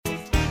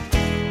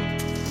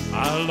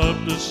I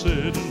love to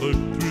sit and look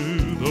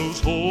through those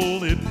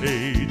holy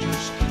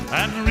pages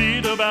and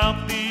read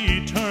about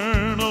the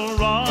eternal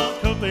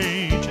Rock of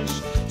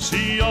Ages.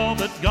 See all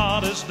that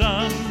God has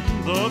done,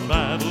 the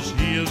battles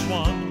He has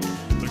won,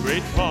 the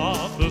great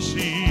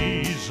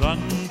prophecies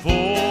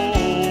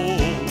unfold.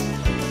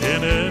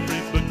 In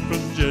every book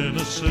from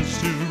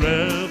Genesis to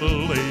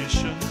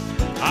Revelation,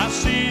 I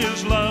see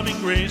His loving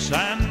grace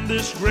and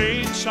this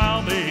great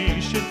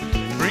salvation.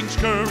 Brings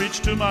courage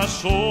to my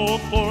soul,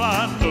 for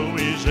I know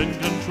He's in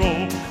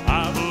control.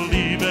 I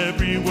believe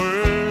every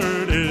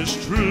word is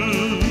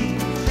true.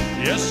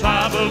 Yes,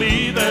 I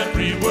believe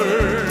every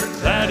word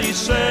that He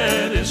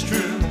said is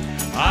true.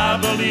 I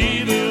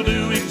believe He'll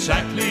do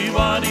exactly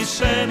what He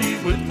said He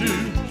would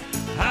do.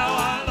 How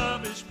I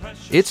love His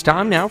precious... It's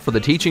time now for the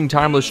Teaching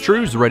Timeless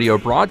Truths radio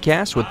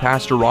broadcast with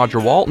Pastor Roger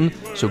Walton.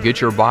 So get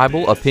your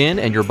Bible, a pen,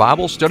 and your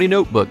Bible study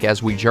notebook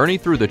as we journey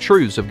through the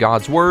truths of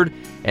God's Word.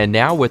 And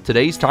now with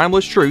today's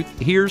Timeless Truth,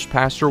 here's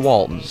Pastor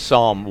Walton.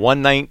 Psalm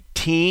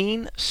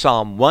 119,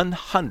 Psalm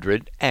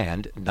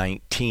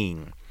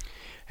 119.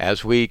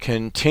 As we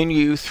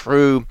continue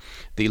through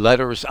the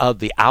letters of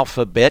the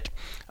alphabet,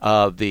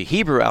 of the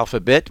Hebrew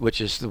alphabet,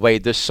 which is the way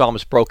this psalm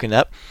is broken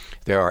up,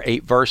 there are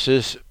 8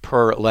 verses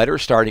per letter,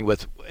 starting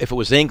with, if it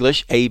was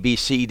English, A, B,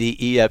 C, D,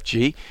 E, F,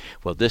 G.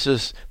 Well, this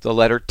is the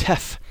letter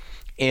Teth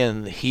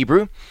in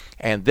Hebrew.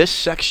 And this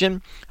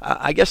section,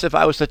 I guess if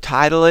I was to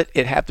title it,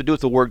 it'd have to do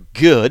with the word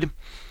good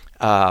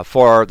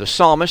for the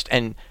psalmist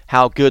and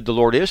how good the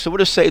Lord is. So we'll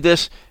just say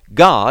this: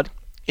 God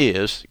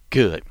is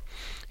good.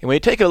 And when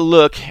you take a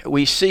look,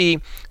 we see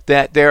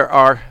that there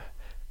are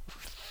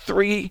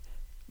 3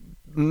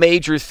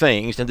 major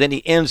things, and then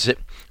he ends it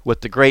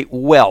with the great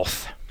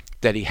wealth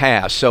that he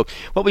has. So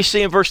what we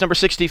see in verse number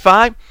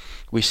 65,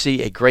 we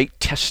see a great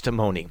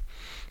testimony.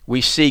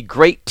 We see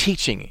great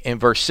teaching in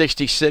verse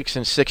 66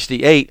 and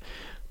 68.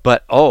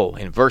 But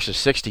in verses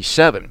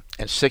 67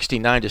 and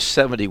 69 to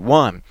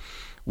 71,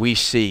 we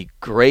see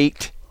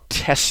great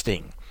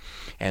testing.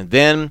 And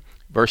then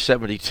verse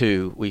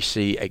 72, we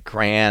see a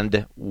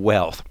grand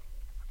wealth.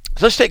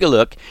 So let's take a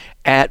look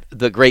at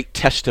the great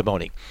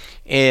testimony.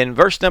 In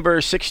verse number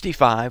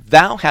 65,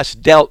 Thou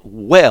hast dealt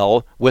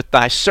well with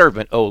Thy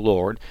servant, O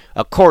Lord,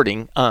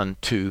 according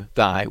unto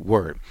Thy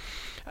word.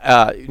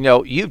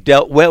 You've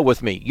dealt well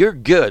with me. You're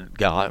good,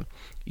 God.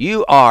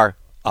 You are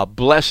a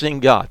blessing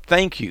God.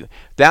 Thank you.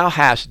 Thou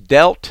hast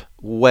dealt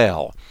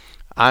well.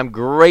 I'm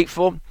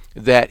grateful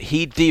that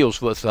He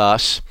deals with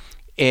us,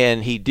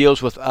 and He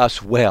deals with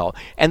us well.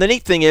 And the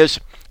neat thing is,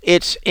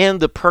 it's in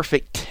the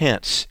perfect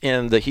tense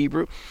in the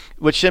Hebrew,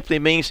 which simply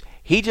means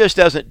He just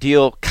doesn't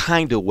deal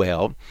kind of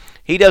well.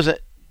 He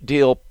doesn't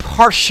deal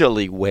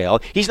partially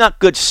well. He's not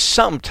good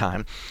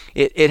sometime.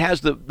 It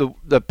has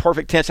the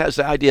perfect tense has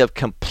the idea of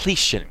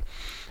completion.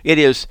 It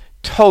is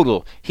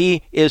total.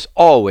 He is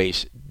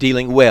always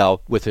dealing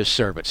well with His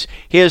servants,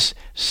 His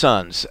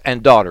sons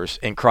and daughters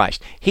in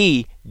Christ.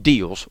 He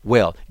deals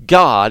well.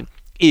 God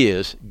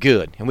is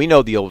good. And we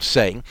know the old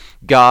saying,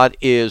 God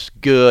is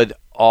good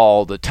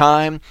all the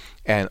time,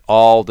 and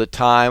all the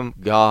time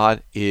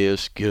God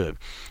is good.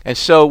 And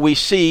so we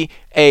see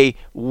a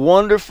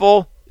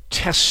wonderful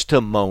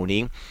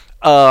testimony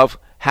of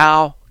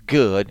how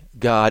good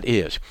God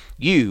is.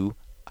 You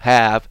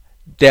have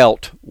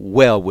dealt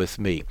well with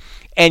me,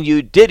 and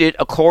you did it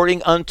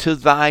according unto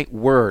Thy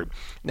word.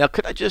 Now,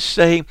 could I just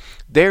say,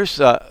 there's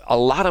a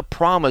lot of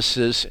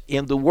promises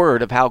in the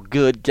Word of how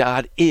good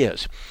God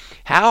is.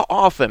 How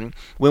often,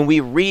 when we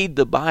read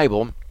the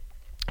Bible,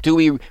 do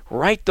we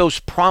write those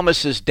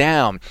promises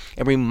down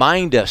and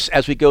remind us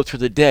as we go through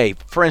the day?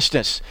 For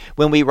instance,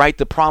 when we write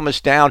the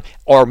promise down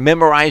or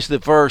memorize the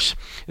verse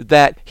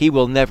that He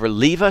will never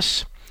leave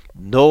us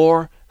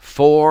nor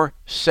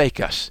forsake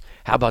us.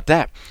 How about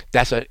that?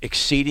 That's an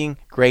exceeding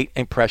great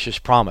and precious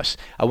promise.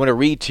 I want to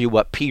read to you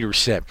what Peter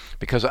said,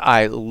 because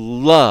I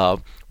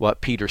love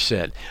what Peter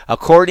said.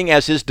 According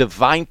as His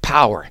divine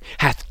power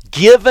hath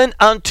given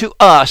unto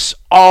us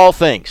all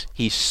things.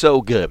 He's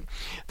so good.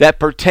 That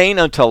pertain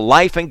unto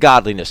life and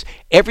godliness.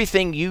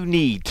 Everything you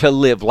need to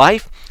live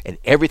life and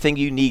everything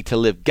you need to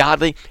live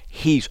godly,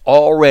 He's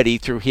already,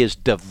 through His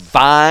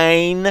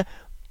divine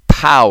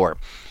power,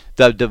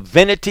 the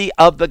divinity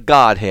of the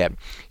Godhead,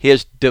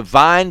 His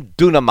divine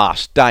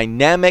dunamis,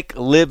 dynamic,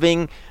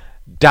 living,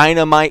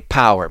 dynamite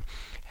power,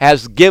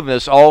 has given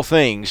us all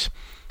things.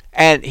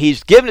 And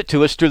He's given it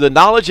to us through the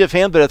knowledge of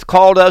Him that hath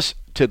called us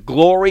to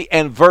glory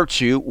and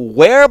virtue,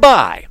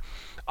 whereby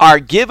are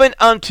given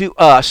unto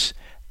us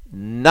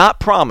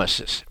not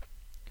promises,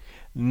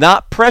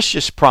 not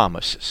precious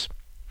promises,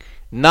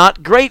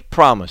 not great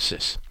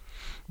promises,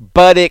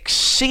 but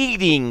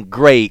exceeding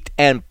great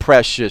and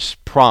precious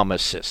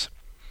promises.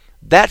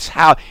 That's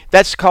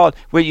called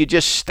where you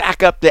just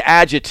stack up the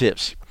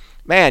adjectives.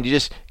 Man, you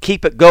just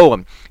keep it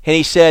going. And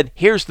he said,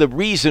 here's the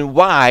reason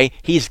why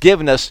He's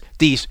given us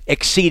these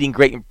exceeding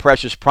great and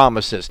precious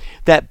promises.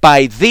 That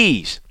by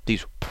these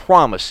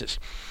promises,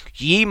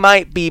 ye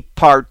might be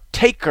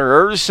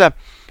partakers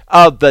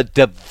of the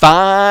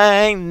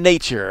divine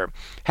nature,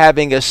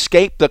 having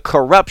escaped the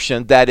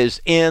corruption that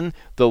is in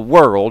the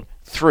world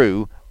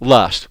through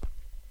lust.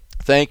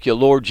 Thank you,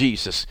 Lord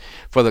Jesus,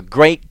 for the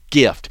great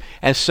gift.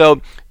 And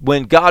so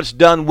when God's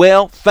done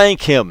well,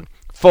 thank Him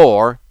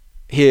for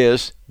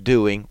His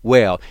doing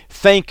well.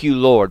 Thank you,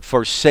 Lord,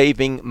 for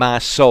saving my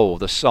soul,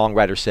 the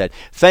songwriter said.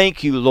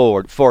 Thank you,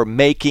 Lord, for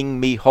making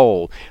me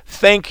whole.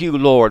 Thank you,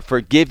 Lord,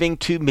 for giving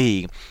to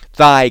me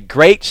thy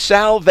great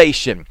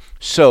salvation,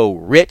 so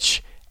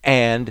rich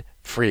and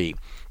free.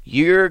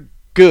 You're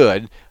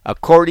good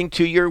according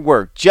to your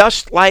word,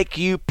 just like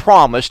you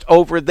promised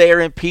over there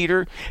in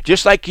Peter,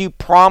 just like you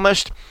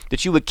promised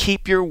that you would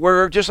keep your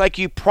word, just like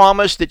you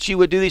promised that you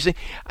would do these things.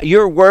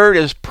 Your word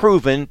has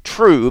proven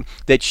true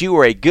that you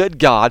are a good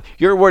God.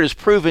 Your word has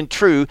proven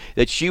true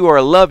that you are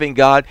a loving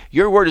God.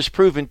 Your word has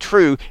proven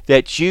true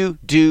that you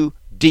do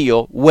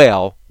deal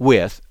well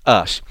with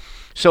us.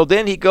 So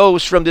then he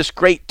goes from this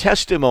great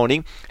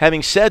testimony,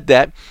 having said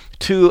that,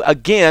 to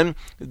again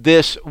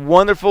this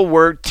wonderful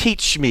word,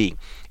 teach me.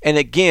 And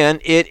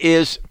again, it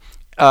is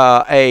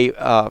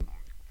the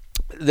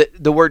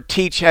word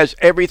teach has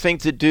everything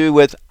to do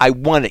with I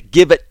want it,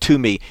 give it to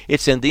me.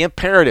 It's in the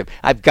imperative.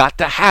 I've got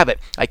to have it.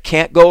 I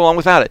can't go along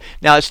without it.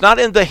 Now, it's not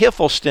in the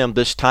Hiphil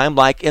this time,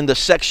 like in the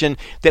section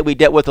that we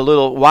dealt with a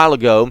little while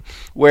ago,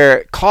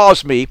 where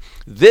cause me.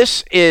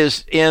 This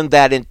is in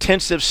that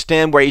intensive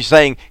stem where he's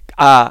saying,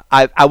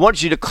 I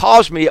want you to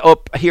cause me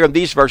up here in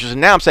these verses.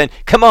 And now I'm saying,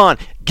 come on,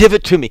 give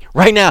it to me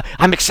right now.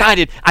 I'm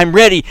excited. I'm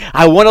ready.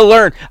 I want to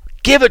learn.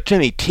 Give it to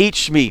me.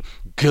 Teach me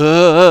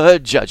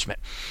good judgment.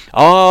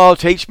 Oh,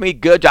 teach me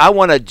good. I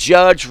want to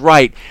judge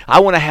right. I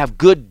want to have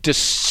good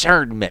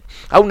discernment.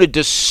 I want to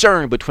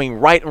discern between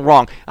right and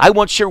wrong. I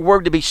want your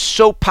word to be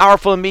so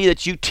powerful in me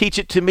that you teach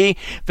it to me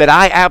that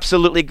I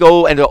absolutely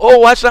go and go,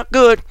 oh, that's not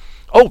good.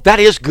 Oh,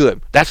 that is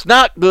good. That's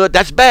not good.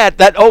 That's bad.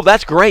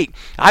 That's great.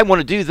 I want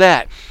to do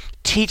that.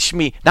 Teach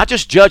me, not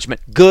just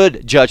judgment,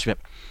 good judgment.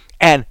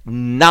 And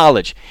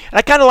knowledge. And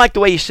I kind of like the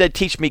way he said,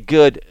 teach me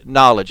good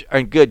knowledge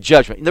and good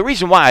judgment. And the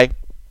reason why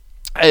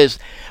is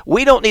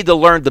we don't need to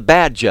learn the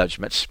bad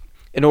judgments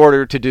in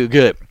order to do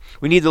good.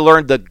 We need to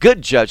learn the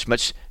good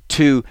judgments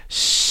to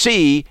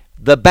see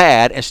the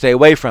bad and stay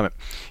away from it.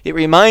 It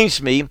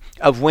reminds me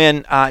of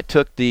when I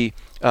took the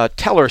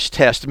teller's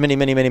test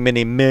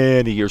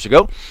many years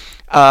ago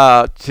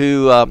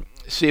to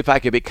see if I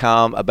could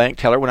become a bank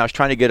teller when I was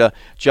trying to get a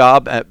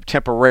job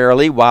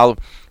temporarily while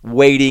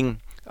waiting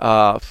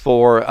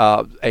for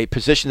a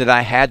position that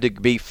I had to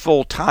be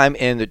full-time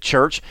in the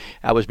church.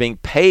 I was being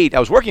paid, I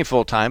was working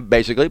full-time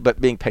basically,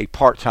 but being paid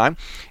part-time,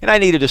 and I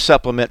needed to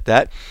supplement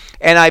that.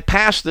 And I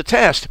passed the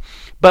test.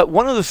 But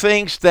one of the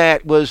things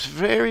that was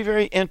very,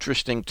 very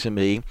interesting to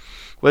me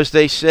was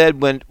they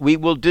said, when we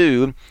will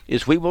do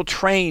is we will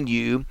train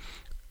you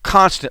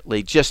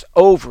constantly, just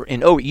over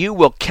and over. You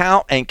will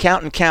count and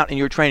count and count in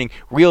your training.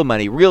 Real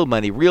money, real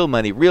money, real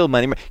money, real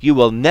money. You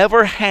will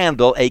never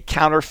handle a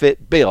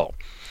counterfeit bill.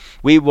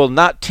 We will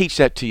not teach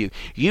that to you.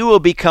 You will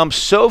become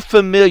so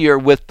familiar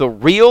with the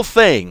real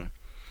thing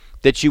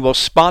that you will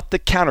spot the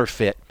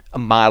counterfeit a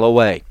mile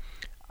away.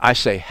 I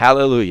say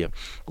hallelujah.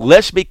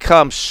 Let's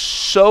become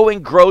so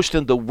engrossed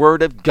in the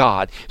Word of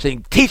God,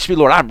 saying, teach me,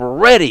 Lord, I'm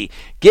ready.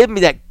 Give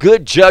me that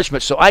good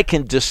judgment so I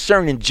can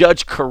discern and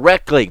judge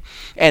correctly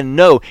and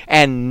know.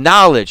 And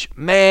knowledge,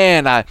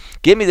 man,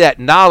 give me that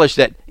knowledge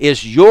that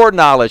is your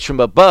knowledge from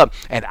above,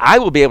 and I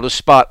will be able to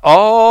spot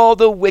all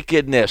the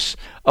wickedness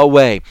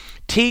away.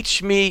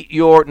 Teach me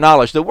your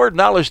knowledge. The word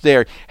knowledge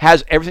there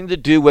has everything to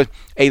do with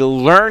a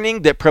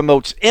learning that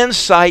promotes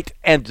insight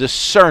and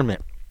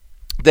discernment,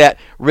 that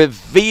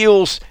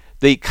reveals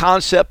the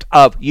concept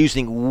of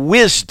using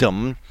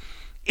wisdom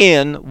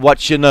in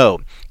what you know.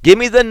 Give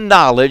me the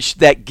knowledge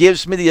that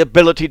gives me the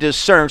ability to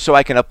discern so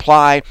I can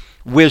apply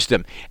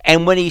wisdom.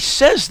 And when he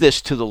says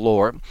this to the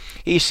Lord,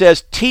 he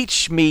says,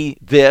 teach me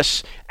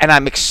this, and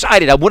I'm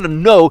excited. I want to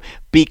know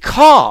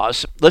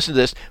because, listen to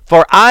this,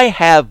 for I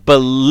have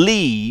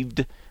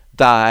believed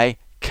thy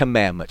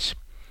commandments.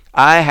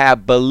 I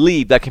have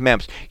believed thy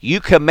commandments. You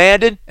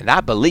commanded, and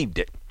I believed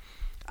it.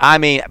 I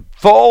mean,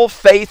 full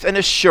faith and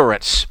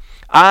assurance.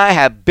 I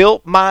have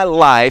built my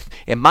life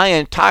and my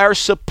entire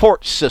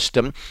support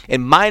system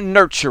and my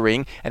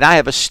nurturing, and I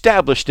have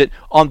established it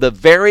on the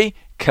very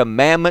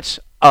commandments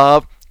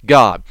of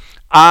God.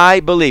 I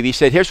believe. He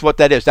said, here's what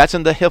that is. That's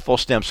in the Hiphil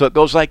stem. So it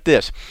goes like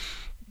this.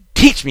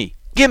 Teach me.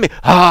 Give me.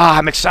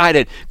 I'm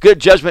excited. Good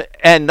judgment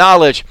and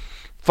knowledge.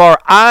 For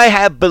I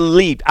have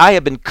believed. I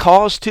have been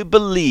caused to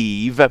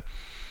believe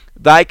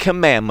thy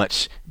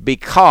commandments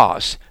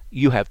because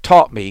you have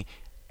taught me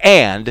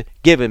and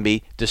given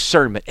me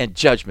discernment and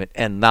judgment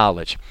and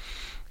knowledge.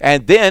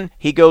 And then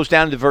he goes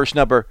down to verse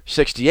number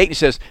 68 and he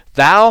says,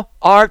 thou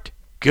art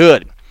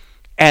good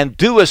and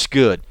doest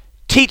good.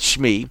 Teach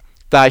me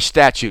thy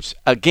statutes.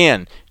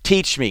 Again,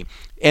 teach me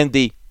in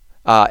the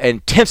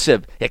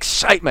intensive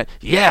excitement.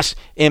 Yes,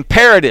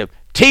 imperative.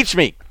 Teach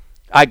me.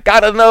 I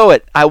got to know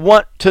it. I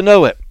want to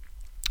know it.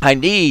 I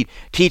need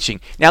teaching.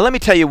 Now let me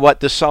tell you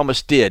what the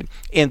psalmist did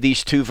in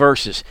these two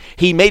verses.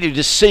 He made a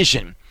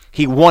decision.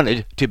 He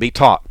wanted to be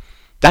taught.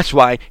 That's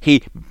why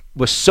he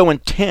was so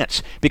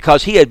intense,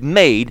 because he had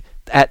made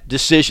that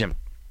decision.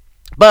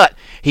 But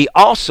he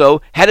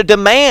also had a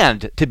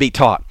demand to be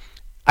taught.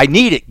 I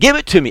need it. Give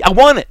it to me. I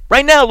want it.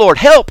 Right now, Lord,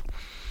 help.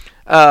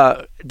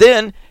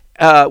 Then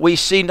we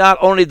see not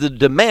only the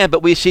demand,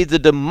 but we see the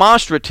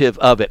demonstrative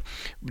of it.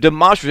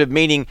 Demonstrative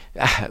meaning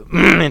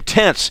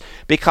intense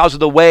because of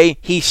the way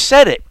he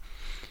said it.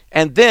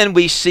 And then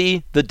we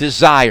see the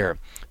desire.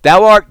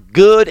 Thou art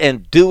good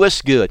and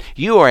doest good.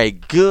 You are a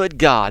good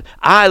God.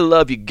 I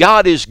love you.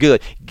 God is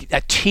good.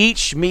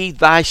 Teach me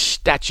thy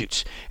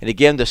statutes. And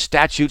again, the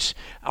statutes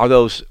are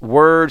those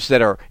words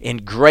that are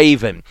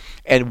engraven.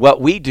 And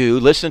what we do,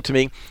 listen to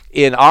me,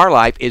 in our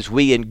life is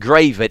we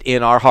engrave it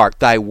in our heart.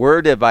 Thy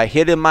word have I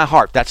hid in my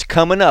heart. That's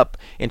coming up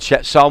in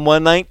Psalm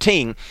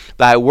 119.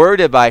 Thy word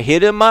have I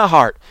hid in my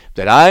heart,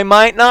 that I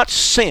might not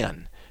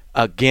sin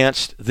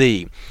against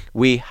thee.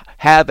 We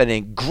have an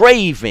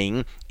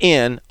engraving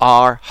in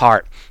our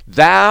heart.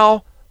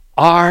 Thou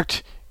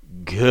art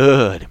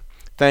good.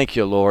 Thank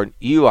you, Lord.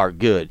 You are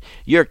good.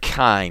 You're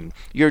kind.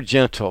 You're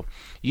gentle.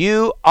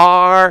 You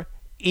are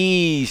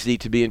easy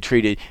to be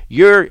entreated.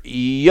 Your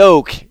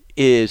yoke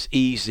is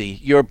easy.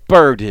 Your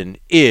burden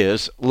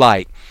is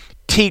light.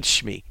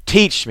 Teach me.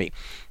 Teach me.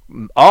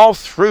 All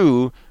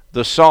through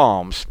the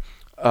Psalms,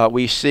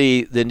 we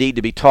see the need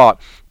to be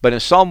taught. But in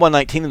Psalm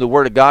 119, in the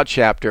Word of God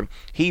chapter,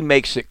 he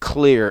makes it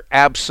clear,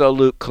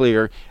 absolute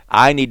clear.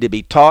 I need to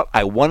be taught.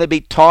 I want to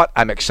be taught.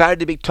 I'm excited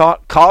to be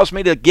taught. Cause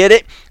me to get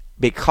it,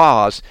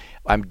 because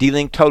I'm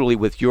dealing totally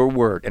with your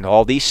Word and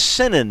all these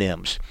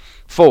synonyms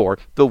for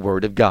the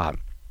Word of God.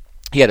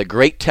 He had a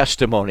great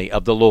testimony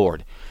of the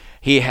Lord.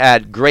 He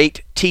had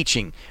great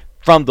teaching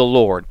from the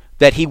Lord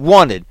that he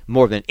wanted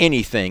more than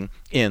anything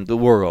in the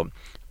world.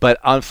 But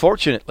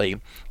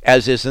unfortunately,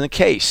 as is in the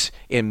case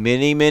in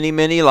many, many,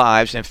 many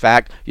lives, in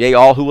fact, yea,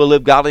 all who will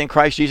live godly in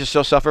Christ Jesus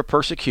shall suffer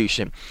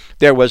persecution,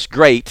 there was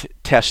great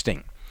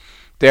testing.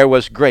 There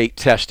was great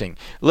testing.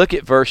 Look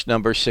at verse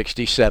number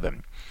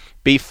 67.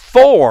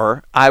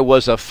 Before I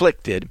was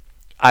afflicted,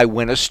 I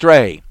went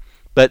astray,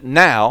 but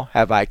now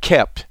have I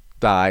kept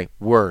thy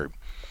word.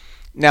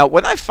 Now,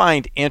 what I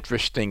find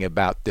interesting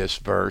about this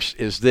verse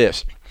is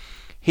this.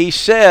 He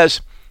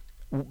says,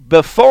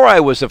 before I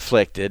was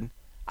afflicted,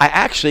 I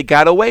actually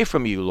got away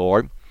from you,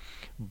 Lord.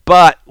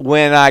 But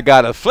when I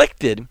got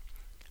afflicted,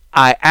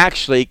 I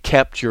actually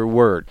kept your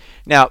word.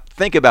 Now,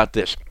 think about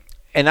this.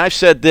 And I've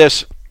said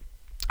this,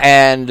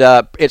 and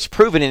it's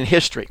proven in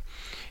history.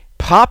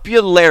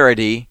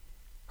 Popularity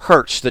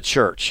hurts the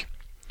church.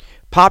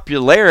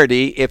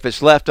 Popularity, if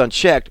it's left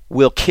unchecked,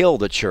 will kill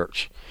the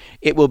church.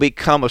 It will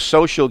become a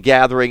social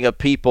gathering of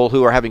people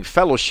who are having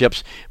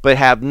fellowships but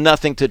have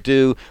nothing to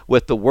do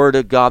with the Word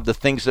of God, the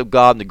things of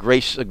God, the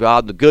grace of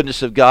God, the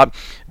goodness of God,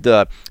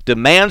 the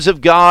demands of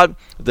God,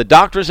 the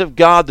doctrines of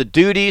God, the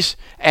duties,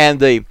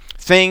 and the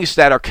things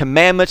that are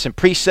commandments and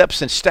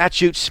precepts and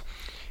statutes.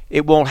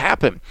 It won't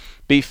happen.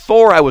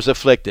 Before I was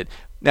afflicted.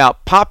 Now,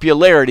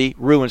 popularity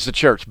ruins the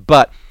church,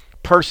 but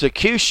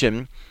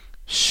persecution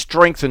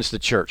strengthens the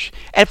church.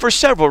 And for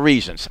several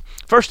reasons.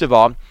 First of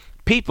all,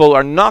 people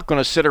are not going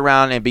to sit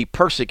around and be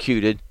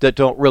persecuted that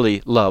don't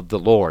really love the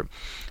Lord.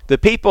 The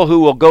people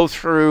who will go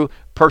through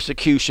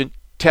persecution,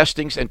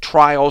 testings and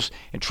trials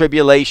and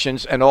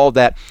tribulations and all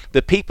that,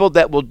 the people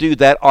that will do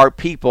that are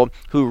people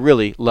who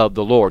really love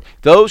the Lord.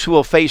 Those who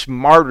will face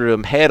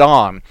martyrdom head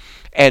on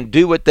and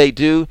do what they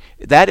do,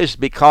 that is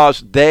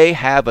because they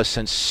have a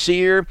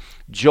sincere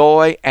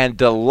joy and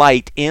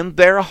delight in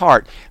their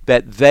heart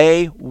that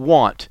they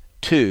want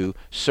to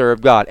serve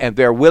God, and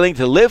they're willing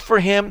to live for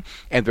him,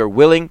 and they're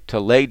willing to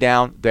lay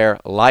down their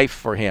life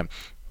for him.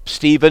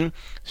 Stephen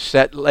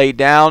lay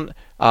down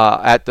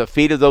at the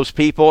feet of those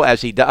people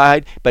as he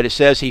died, but it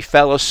says he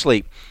fell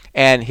asleep,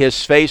 and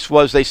his face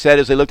was, they said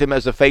as they looked at him,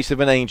 as the face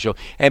of an angel.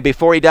 And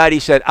before he died, he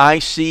said, I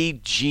see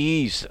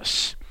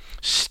Jesus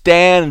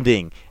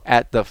standing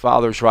at the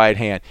Father's right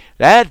hand.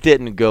 That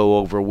didn't go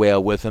over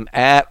well with him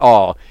at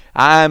all.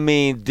 I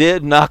mean,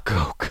 did not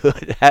go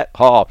good at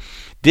all.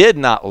 Did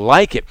not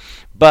like it.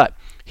 But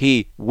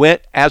he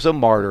went as a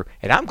martyr.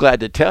 And I'm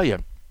glad to tell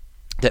you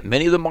that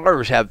many of the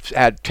martyrs have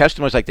had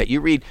testimonies like that.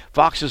 You read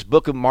Fox's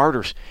Book of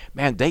Martyrs.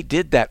 Man, they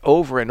did that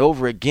over and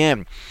over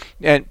again.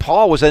 And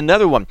Paul was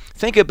another one.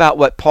 Think about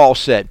what Paul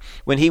said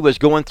when he was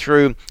going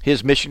through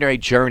his missionary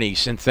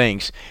journeys and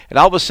things. And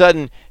all of a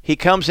sudden, he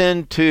comes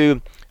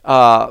into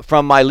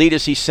from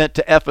Miletus, he sent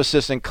to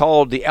Ephesus and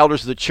called the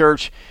elders of the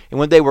church. And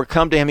when they were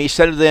come to him, he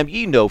said to them,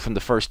 you know from the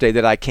first day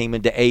that I came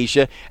into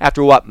Asia,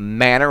 after what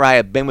manner I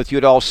have been with you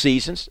at all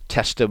seasons,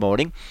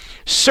 testimony,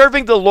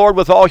 serving the Lord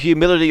with all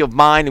humility of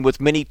mind and with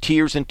many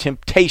tears and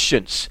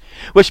temptations,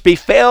 which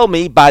befell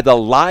me by the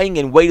lying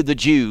in wait of the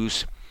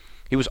Jews.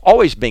 He was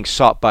always being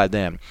sought by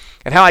them.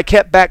 And how I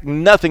kept back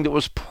nothing that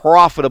was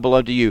profitable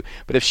unto you,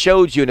 but have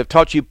showed you and have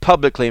taught you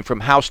publicly and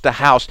from house to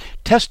house,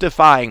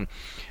 testifying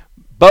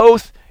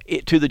both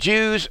to the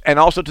Jews and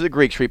also to the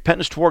Greeks,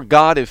 repentance toward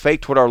God and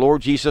faith toward our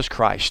Lord Jesus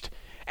Christ.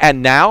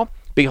 And now,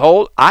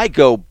 behold, I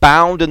go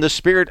bound in the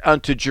Spirit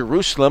unto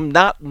Jerusalem,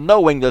 not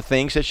knowing the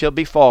things that shall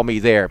befall me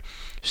there.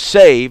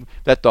 save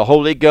that the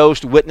Holy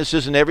Ghost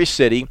witnesses in every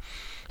city,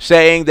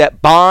 saying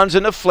that bonds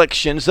and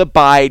afflictions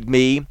abide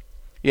me.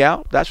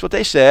 Yeah, that's what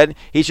they said.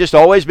 He's just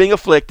always being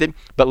afflicted.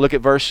 But look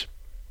at verse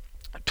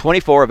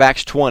 24 of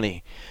Acts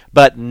 20.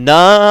 But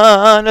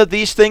none of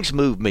these things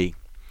move me.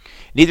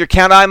 Neither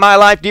count I my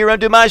life dear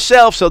unto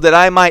myself, so that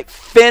I might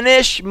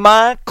finish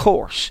my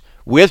course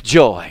with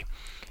joy,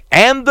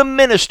 and the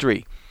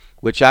ministry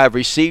which I have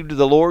received of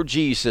the Lord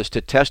Jesus,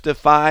 to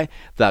testify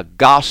the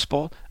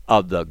gospel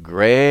of the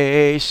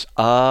grace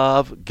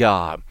of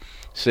God.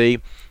 See,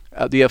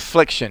 the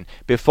affliction.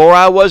 Before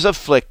I was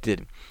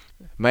afflicted,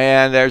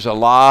 man, there's a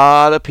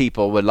lot of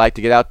people would like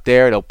to get out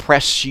there and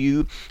oppress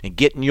you and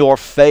get in your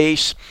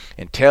face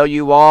and tell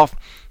you off.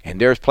 And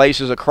there's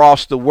places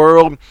across the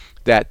world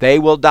that they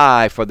will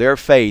die for their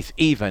faith,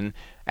 even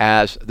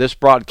as this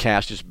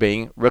broadcast is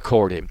being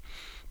recorded.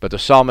 But the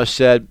psalmist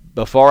said,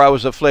 before I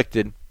was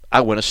afflicted,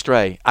 I went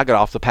astray. I got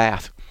off the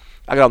path.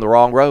 I got on the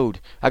wrong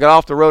road. I got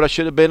off the road I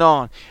should have been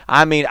on.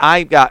 I mean,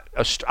 I got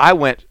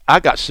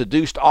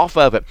seduced off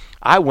of it.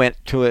 I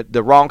went to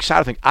the wrong side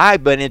of things.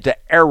 I've been into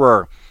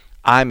error.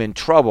 I'm in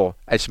trouble.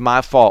 It's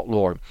my fault,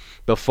 Lord.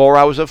 Before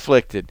I was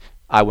afflicted,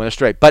 I went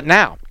astray. But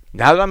now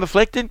that I'm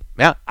afflicted,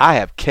 now I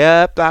have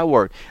kept thy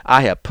word.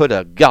 I have put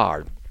a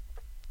guard.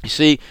 You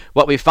see,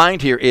 what we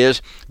find here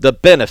is the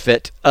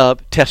benefit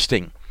of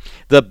testing.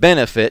 The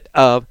benefit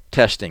of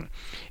testing.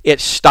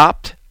 It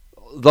stopped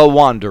the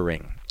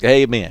wandering.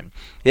 Amen.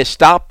 It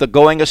stopped the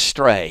going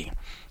astray.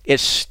 It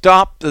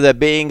stopped the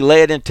being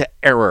led into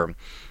error.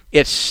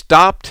 It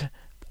stopped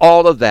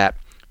all of that.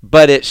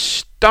 But it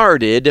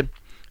started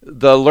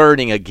the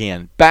learning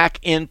again, back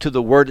into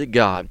the Word of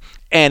God.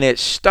 And it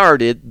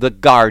started the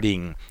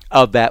guarding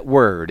of that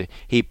Word.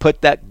 He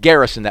put that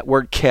garrison, that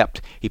word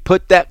kept. He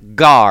put that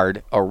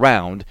guard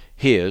around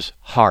his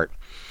heart.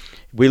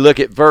 We look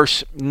at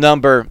verse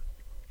number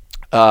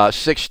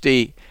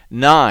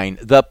 69.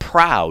 The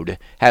proud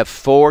have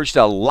forged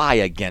a lie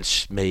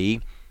against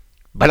me,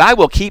 but I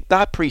will keep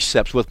thy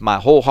precepts with my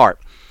whole heart.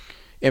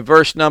 In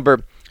verse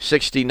number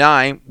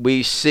 69,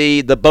 we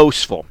see the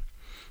boastful.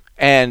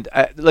 And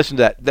listen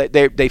to that.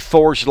 They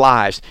forge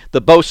lies.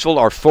 The boastful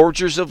are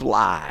forgers of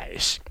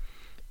lies.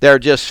 They're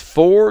just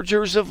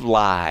forgers of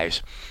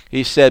lies.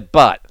 He said,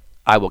 but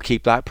I will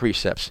keep thy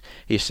precepts.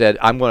 He said,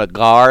 I'm going to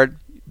guard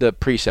the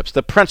precepts,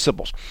 the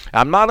principles.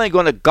 I'm not only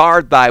going to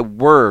guard thy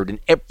word and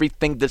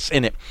everything that's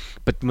in it,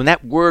 but when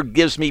that word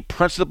gives me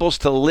principles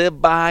to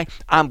live by,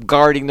 I'm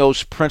guarding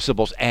those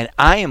principles. And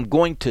I am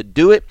going to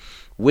do it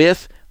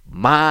with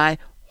my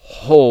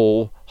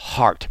whole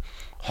heart.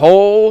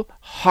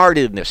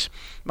 Wholeheartedness.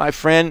 My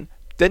friend,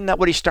 isn't that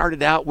what he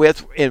started out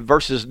with in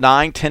verses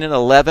 9, 10, and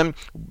 11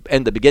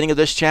 in the beginning of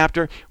this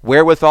chapter?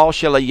 Wherewithal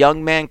shall a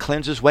young man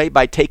cleanse his way?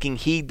 By taking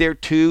heed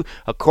thereto,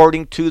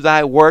 according to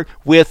thy word.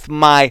 With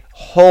my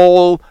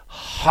whole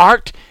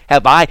heart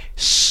have I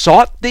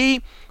sought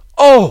thee.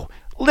 Oh,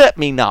 let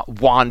me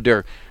not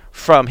wander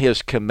from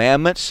his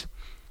commandments.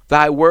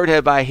 Thy word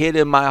have I hid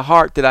in my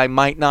heart, that I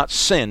might not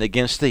sin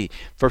against thee.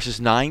 Verses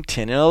 9,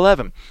 10, and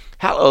 11.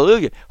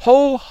 Hallelujah.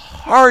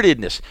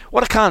 Wholeheartedness.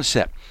 What a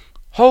concept.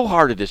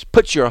 Wholeheartedness.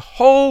 Put your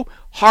whole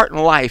heart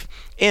and life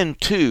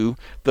into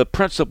the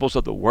principles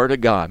of the Word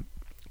of God.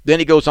 Then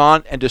he goes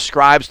on and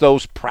describes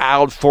those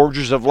proud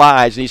forgers of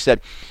lies. And he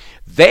said,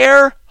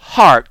 their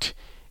heart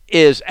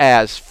is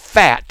as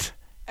fat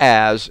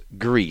as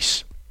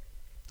grease.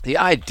 The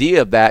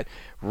idea of that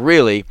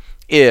really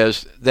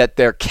is that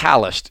they're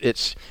calloused.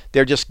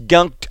 They're just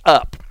gunked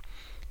up.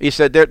 He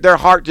said their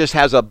heart just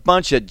has a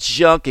bunch of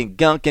junk and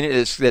gunk in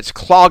it that's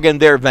clogging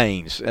their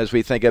veins, as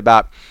we think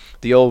about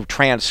the old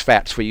trans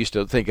fats we used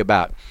to think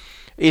about.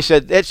 He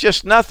said it's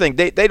just nothing.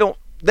 They don't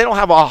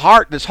have a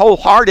heart that's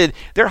wholehearted.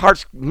 Their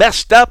heart's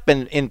messed up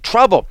and in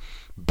trouble.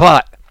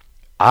 But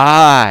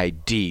I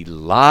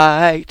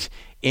delight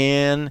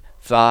in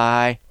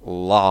thy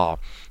law.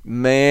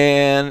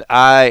 Man,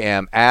 I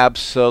am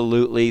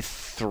absolutely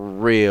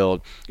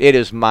thrilled. It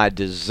is my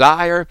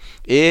desire.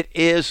 It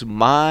is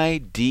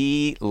my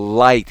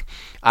delight.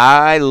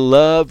 I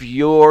love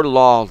your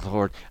law,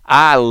 Lord.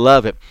 I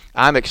love it.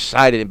 I'm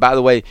excited. And by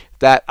the way,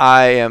 that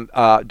I am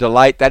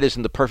delight, that is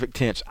in the perfect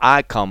tense.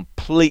 I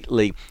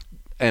completely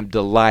am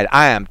delighted.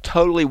 I am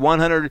totally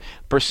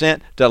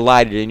 100%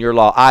 delighted in your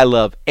law. I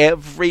love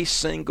every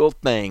single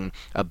thing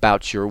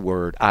about your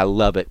word. I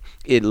love it.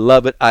 I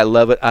love it. I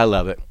love it. I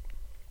love it.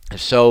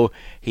 So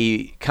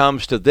he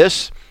comes to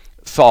this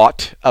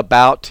thought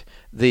about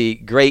the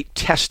great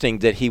testing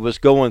that he was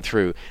going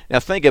through.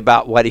 Now think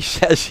about what he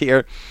says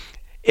here.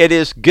 It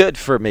is good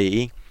for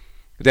me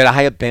that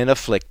I have been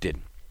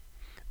afflicted,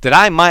 that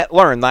I might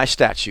learn thy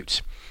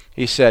statutes.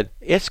 He said,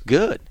 it's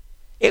good.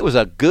 It was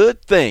a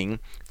good thing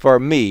for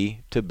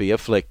me to be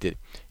afflicted.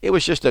 It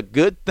was just a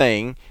good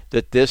thing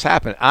that this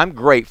happened. I'm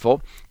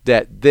grateful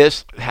that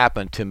this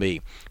happened to me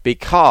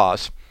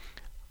because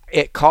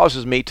it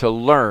causes me to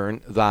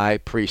learn thy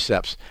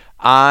precepts.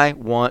 I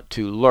want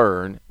to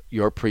learn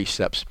your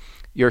precepts,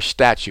 your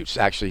statutes,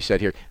 actually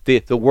said here.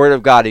 The Word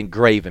of God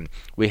engraven.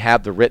 We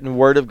have the written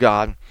Word of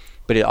God,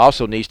 but it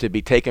also needs to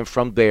be taken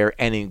from there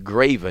and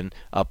engraven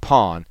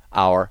upon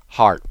our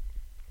heart.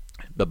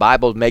 The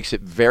Bible makes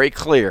it very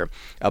clear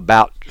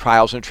about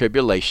trials and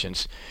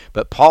tribulations.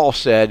 But Paul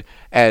said,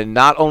 and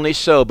not only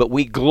so, but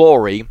we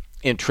glory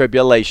in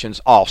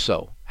tribulations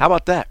also. How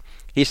about that?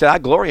 He said, I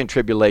glory in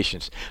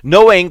tribulations,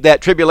 knowing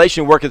that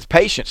tribulation worketh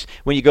patience.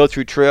 When you go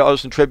through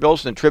trials and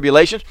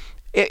tribulations,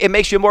 it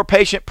makes you a more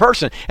patient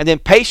person. And then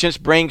patience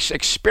brings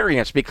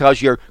experience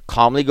because you're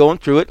calmly going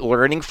through it,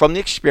 learning from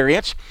the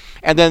experience.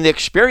 And then the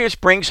experience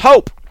brings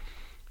hope.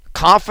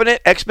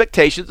 Confident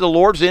expectation that the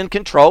Lord's in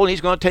control and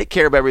He's going to take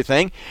care of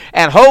everything.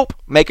 And hope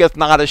maketh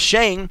not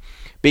ashamed,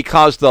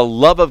 because the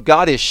love of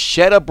God is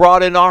shed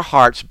abroad in our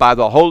hearts by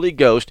the Holy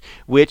Ghost,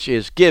 which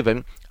is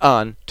given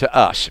unto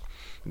us.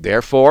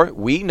 Therefore,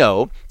 we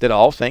know that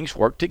all things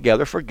work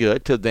together for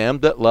good to them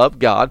that love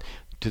God,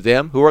 to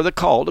them who are the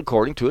called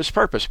according to His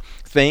purpose.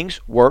 Things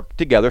work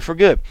together for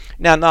good.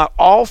 Now, not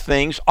all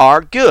things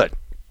are good.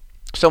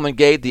 Someone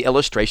gave the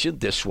illustration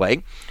this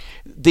way.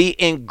 The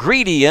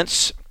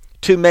ingredients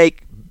to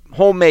make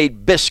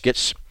homemade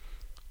biscuits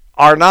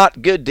are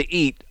not good to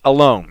eat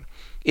alone.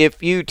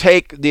 If you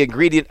take the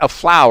ingredient of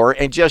flour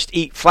and just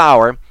eat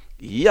flour,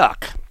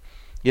 yuck.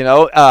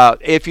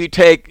 If you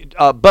take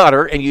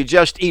butter and you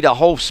just eat a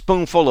whole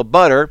spoonful of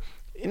butter,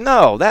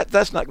 no,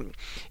 that's not.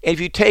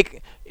 If you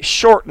take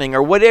shortening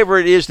or whatever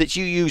it is that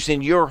you use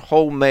in your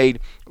homemade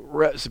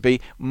recipe,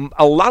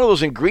 a lot of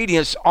those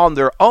ingredients on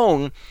their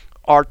own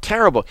are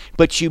terrible.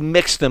 But you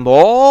mix them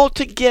all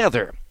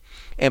together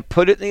and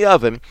put it in the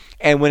oven,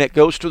 and when it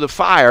goes to the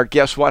fire,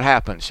 guess what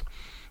happens?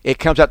 It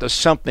comes out to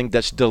something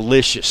that's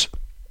delicious.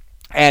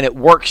 And it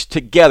works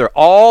together.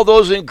 All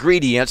those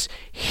ingredients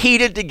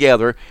heated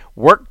together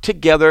work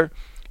together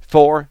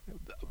for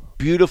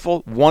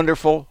beautiful,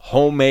 wonderful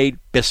homemade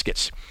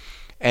biscuits.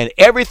 And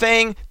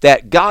everything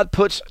that God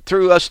puts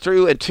through us,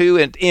 through and to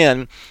and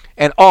in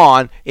and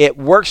on, it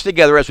works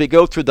together as we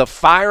go through the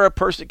fire of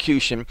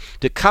persecution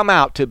to come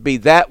out to be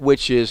that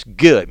which is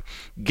good.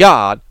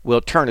 God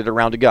will turn it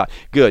around to God.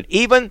 Good.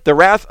 Even the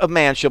wrath of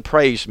man shall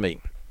praise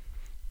me.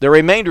 The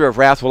remainder of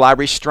wrath will I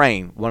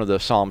restrain, one of the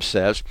Psalms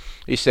says.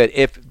 He said,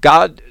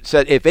 God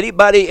said, if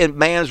anybody in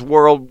man's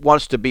world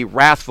wants to be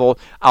wrathful,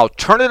 I'll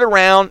turn it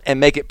around and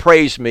make it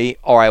praise me,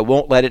 or I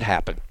won't let it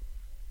happen.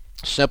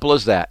 Simple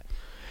as that.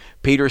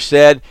 Peter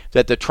said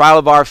that the trial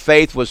of our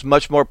faith was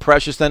much more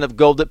precious than of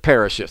gold that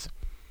perisheth.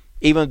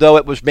 Even though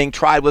it was being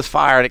tried with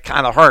fire and it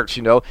kind of hurts,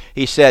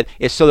 He said,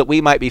 it's so that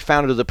we might be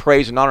found unto the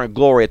praise and honor and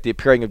glory at the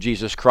appearing of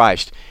Jesus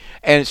Christ.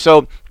 And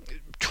so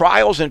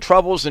trials and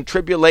troubles and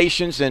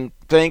tribulations and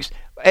things,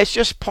 it's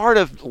just part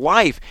of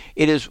life.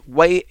 It is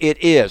way it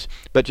is.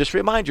 But just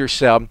remind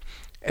yourself,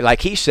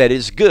 like he said,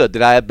 it's good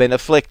that I have been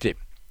afflicted.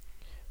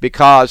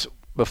 Because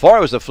before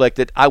I was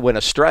afflicted, I went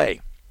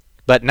astray.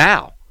 But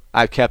now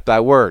I've kept thy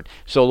word.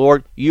 So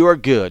Lord, you are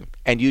good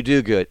and you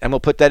do good. I'm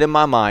going to put that in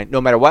my mind.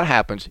 No matter what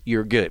happens,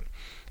 you're good.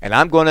 And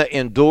I'm going to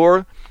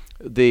endure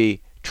the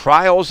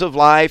trials of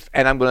life,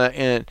 and I'm going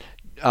to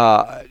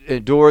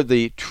endure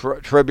the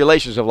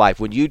tribulations of life.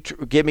 When you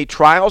give me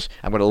trials,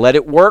 I'm going to let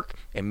it work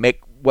and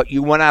make what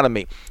you want out of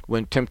me.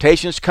 When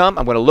temptations come,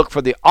 I'm going to look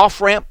for the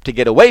off-ramp to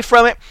get away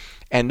from it,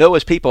 and know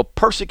as people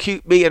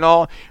persecute me and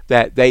all,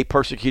 that they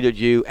persecuted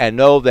you, and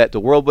know that the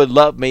world would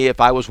love me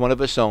if I was one of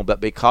its own. But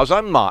because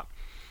I'm not,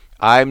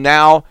 I'm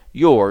now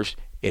yours.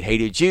 It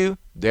hated you,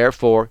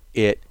 therefore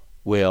it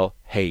will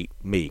hate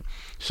me.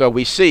 So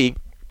we see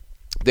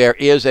there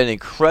is an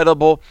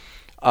incredible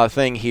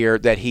thing here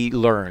that he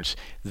learns.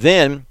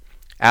 Then,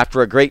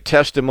 after a great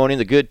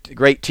testimony,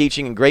 great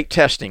teaching and great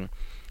testing,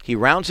 he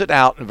rounds it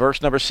out in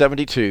verse number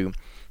 72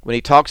 when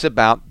he talks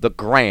about the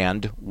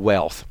grand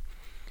wealth.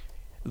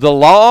 The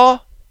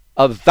law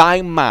of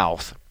thy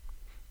mouth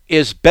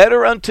is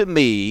better unto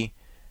me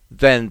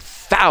than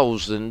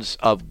thousands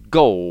of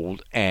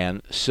gold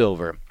and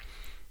silver.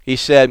 He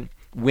said,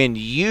 when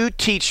you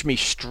teach me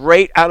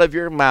straight out of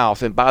your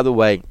mouth, and by the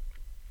way,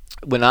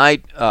 when I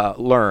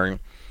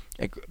learn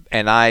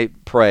and I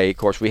pray, of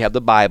course, we have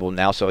the Bible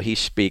now, so he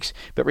speaks.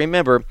 But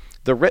remember,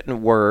 the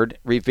written word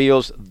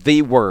reveals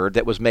the word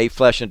that was made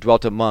flesh and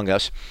dwelt among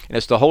us. And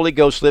it's the Holy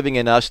Ghost living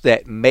in us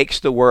that makes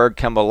the word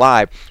come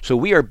alive. So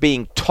we are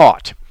being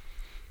taught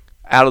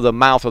out of the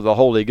mouth of the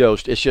Holy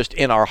Ghost. It's just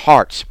in our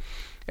hearts.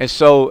 And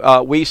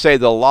so we say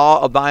the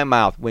law of thy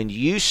mouth. When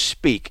you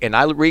speak, and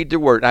I read the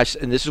word,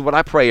 and this is what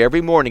I pray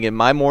every morning in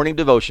my morning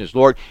devotions.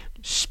 Lord,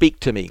 speak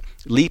to me.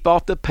 Leap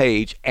off the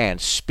page and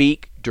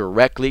speak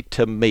directly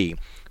to me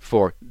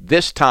for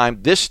this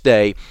time, this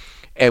day,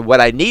 and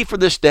what I need for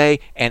this day,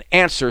 and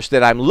answers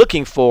that I'm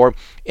looking for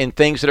in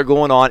things that are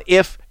going on,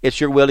 if it's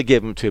your will to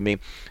give them to me.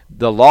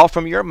 The law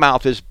from your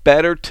mouth is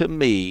better to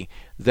me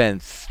than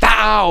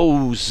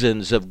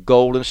thousands of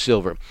gold and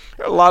silver.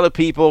 There are a lot of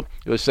people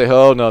who say,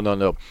 oh,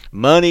 no.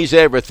 Money's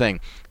everything.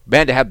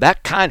 Man, to have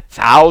that kind,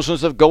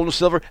 thousands of gold and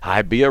silver,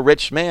 I'd be a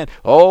rich man.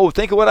 Oh,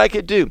 think of what I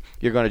could do.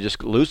 You're going to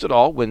just lose it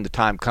all when the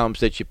time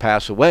comes that you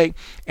pass away,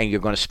 and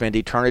you're going to spend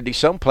eternity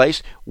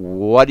someplace.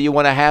 What do you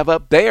want to have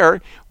up there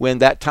when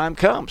that time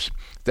comes?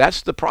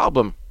 That's the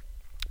problem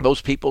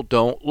most people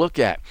don't look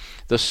at.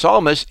 The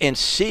psalmist, in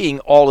seeing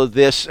all of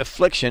this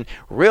affliction,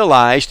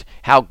 realized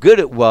how good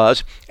it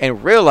was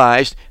and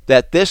realized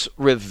that this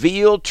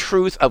revealed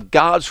truth of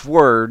God's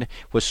Word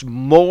was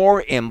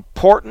more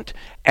important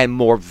and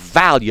more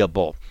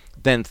valuable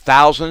than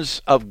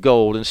thousands of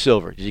gold and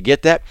silver. Did you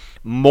get that?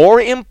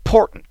 More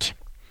important,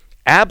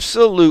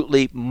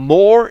 absolutely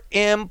more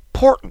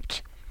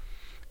important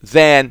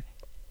than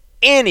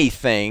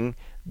anything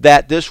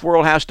that this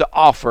world has to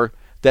offer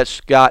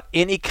that's got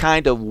any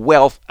kind of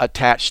wealth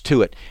attached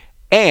to it.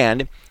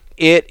 And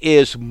it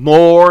is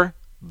more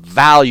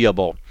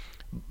valuable.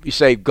 You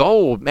say,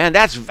 gold, man,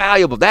 that's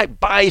valuable. That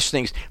buys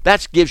things.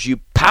 That gives you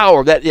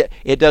power.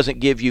 It doesn't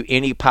give you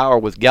any power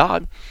with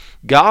God.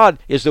 God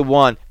is the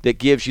one that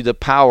gives you the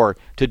power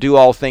to do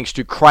all things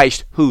through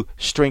Christ who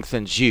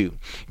strengthens you.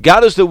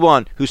 God is the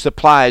one who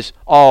supplies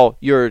all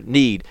your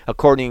need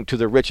according to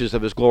the riches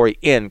of his glory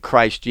in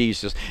Christ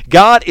Jesus.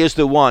 God is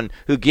the one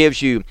who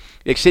gives you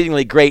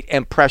exceedingly great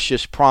and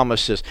precious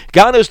promises.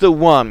 God is the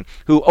one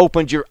who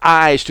opened your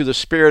eyes to the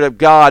Spirit of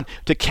God,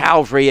 to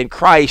Calvary and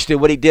Christ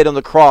and what he did on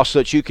the cross so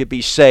that you could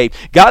be saved.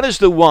 God is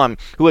the one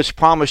who has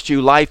promised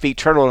you life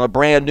eternal and a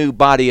brand new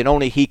body, and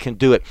only he can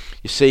do it.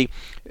 You see,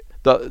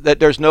 that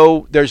there's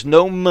no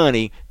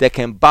money that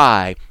can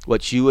buy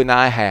what you and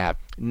I have.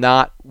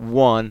 Not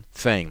one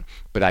thing.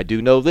 But I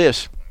do know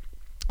this.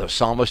 The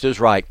psalmist is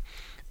right.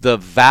 The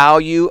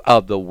value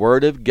of the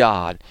Word of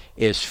God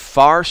is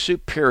far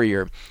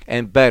superior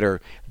and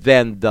better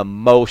than the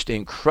most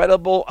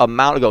incredible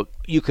amount of gold.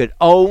 You could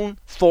own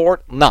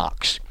Fort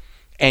Knox,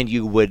 and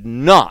you would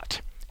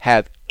not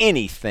have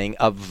anything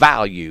of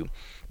value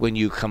when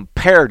you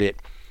compared it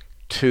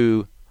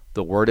to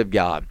the Word of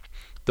God.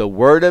 The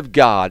Word of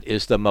God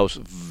is the most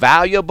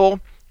valuable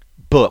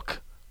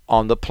book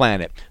on the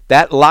planet.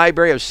 That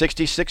library of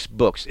 66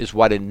 books is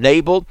what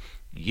enabled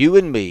you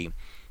and me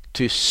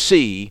to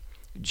see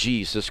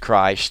Jesus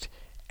Christ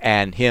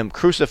and him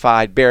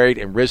crucified, buried,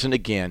 and risen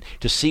again,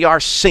 to see our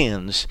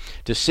sins,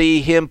 to see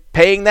him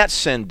paying that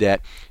sin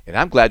debt. And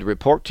I'm glad to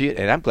report to you,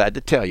 and I'm glad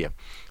to tell you,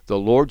 the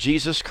Lord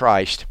Jesus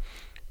Christ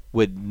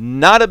would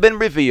not have been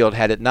revealed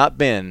had it not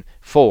been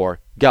for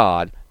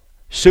God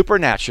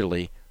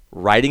supernaturally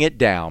writing it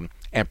down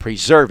and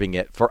preserving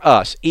it for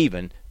us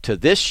even to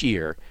this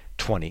year,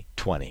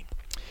 2020.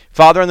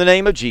 Father, in the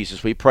name of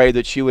Jesus, we pray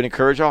that you would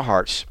encourage our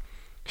hearts.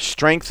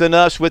 Strengthen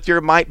us with your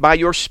might by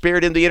your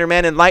Spirit in the inner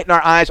man. Enlighten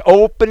our eyes.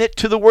 Open it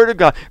to the Word of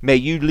God. May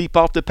you leap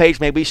off the page.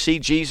 May we see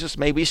Jesus.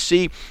 May we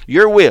see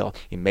your will.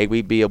 And may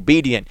we be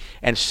obedient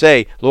and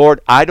say,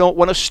 Lord, I don't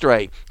want to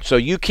stray. So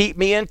you keep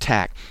me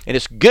intact. And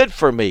it's good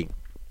for me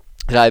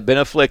that I've been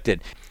afflicted.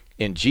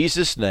 In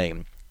Jesus'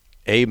 name,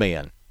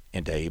 amen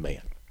and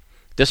amen.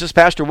 This is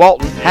Pastor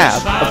Walton.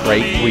 Have a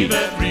great week.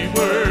 Every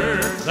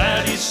word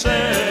that he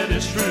said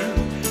is true.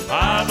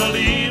 I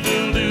believe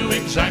he'll do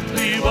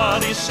exactly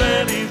what he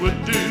said he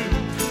would do.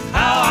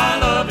 How I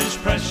love his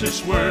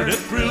precious word. It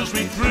thrills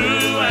me through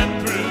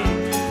and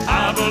through.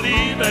 I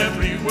believe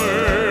every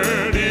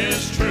word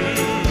is true.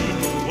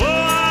 Oh,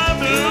 I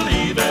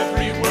believe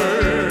every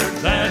word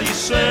that he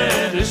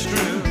said is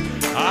true.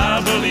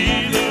 I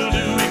believe he'll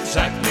do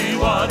exactly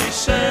what he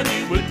said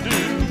he would do.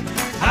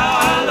 How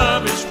I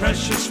love his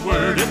precious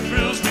word. It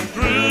thrills me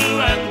through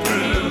and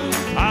through.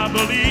 I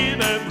believe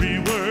every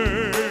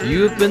word.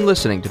 You have been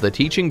listening to the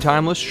Teaching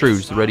Timeless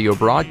Truths radio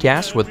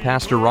broadcast with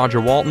Pastor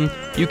Roger Walton.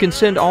 You can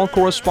send all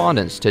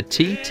correspondence to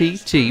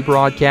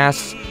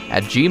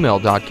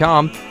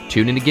tttbroadcasts@gmail.com.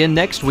 Tune in again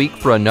next week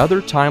for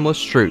another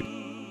Timeless Truth.